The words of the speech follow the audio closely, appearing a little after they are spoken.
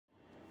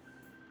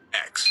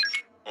X.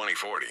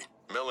 2040.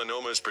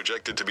 Melanoma is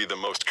projected to be the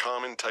most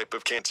common type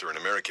of cancer in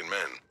American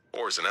men.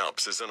 Oars and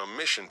Alps is on a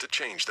mission to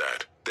change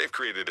that. They've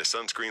created a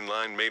sunscreen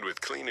line made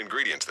with clean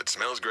ingredients that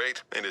smells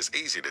great and is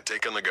easy to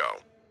take on the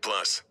go.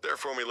 Plus, their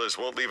formulas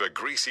won't leave a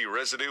greasy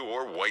residue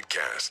or white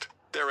cast.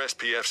 Their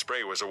SPF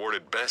spray was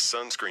awarded Best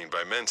Sunscreen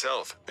by Men's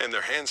Health, and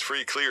their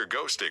hands-free clear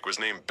Go Stick was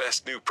named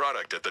Best New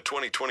Product at the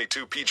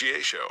 2022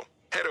 PGA Show.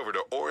 Head over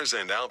to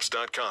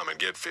oarsandalps.com and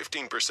get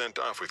 15%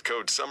 off with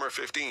code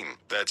SUMMER15.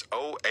 That's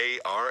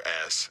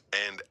OARS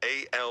and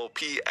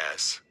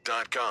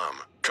ALPS.com.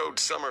 Code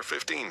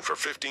SUMMER15 for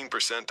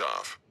 15%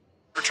 off.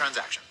 Per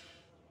transaction.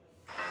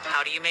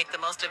 How do you make the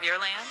most of your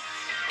land?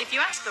 If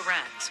you ask the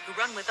Wrens, who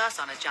run with us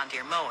on a John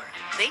Deere mower,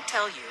 they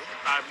tell you.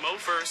 I mow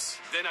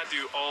first, then I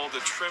do all the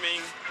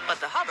trimming.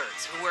 But the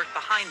Hubbards, who work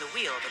behind the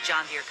wheel of a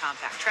John Deere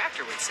compact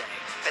tractor, would say.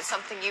 If it's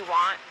something you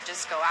want,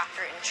 just go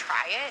after it and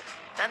try it.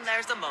 Then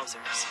there's the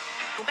Mosers,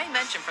 who may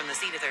mention from the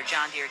seat of their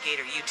John Deere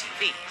Gator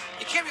UTV.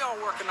 You can't be all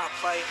work and not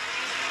play.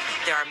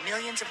 There are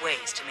millions of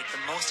ways to make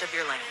the most of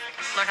your land.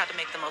 Learn how to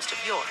make the most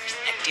of yours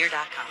at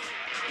Deere.com.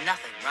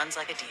 Nothing runs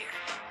like a Deere.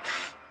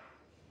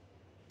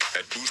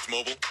 At Boost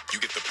Mobile,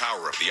 you get the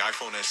power of the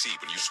iPhone SE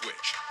when you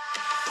switch,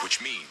 which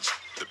means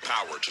the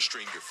power to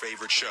stream your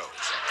favorite shows,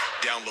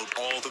 download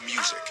all the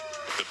music,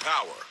 the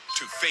power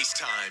to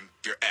FaceTime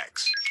your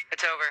ex.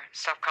 It's over.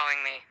 Stop calling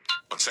me.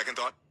 On second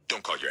thought,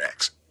 don't call your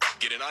ex.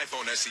 Get an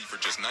iPhone SE for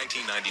just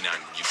 $19.99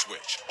 when you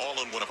switch, all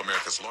on one of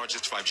America's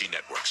largest 5G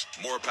networks.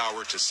 More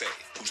power to save.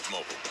 Boost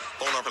Mobile.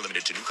 Phone offer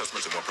limited to new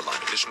customers and one per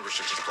line. Additional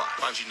restrictions apply.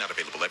 5G not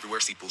available everywhere.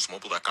 See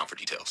boostmobile.com for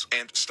details.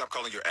 And stop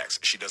calling your ex.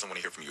 She doesn't want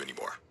to hear from you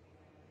anymore.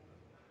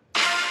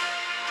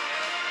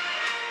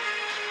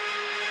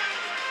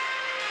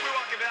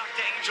 Back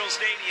to Angel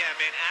Stadium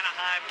in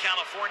Anaheim,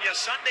 California.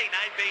 Sunday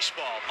night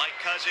baseball. Mike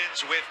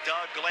Cousins with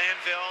Doug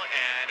Glanville,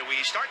 and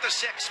we start the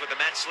sixth with the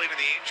Mets leading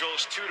the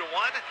Angels 2-1.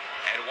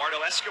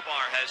 Eduardo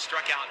Escobar has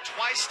struck out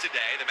twice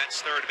today, the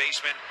Mets third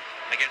baseman,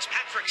 against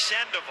Patrick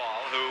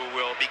Sandoval, who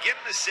will begin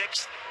the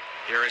sixth.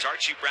 Here as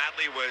Archie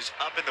Bradley was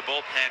up in the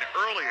bullpen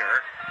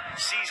earlier.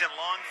 Season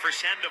long for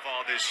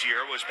Sandoval this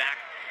year was back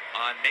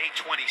on May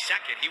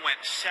 22nd. He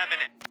went 7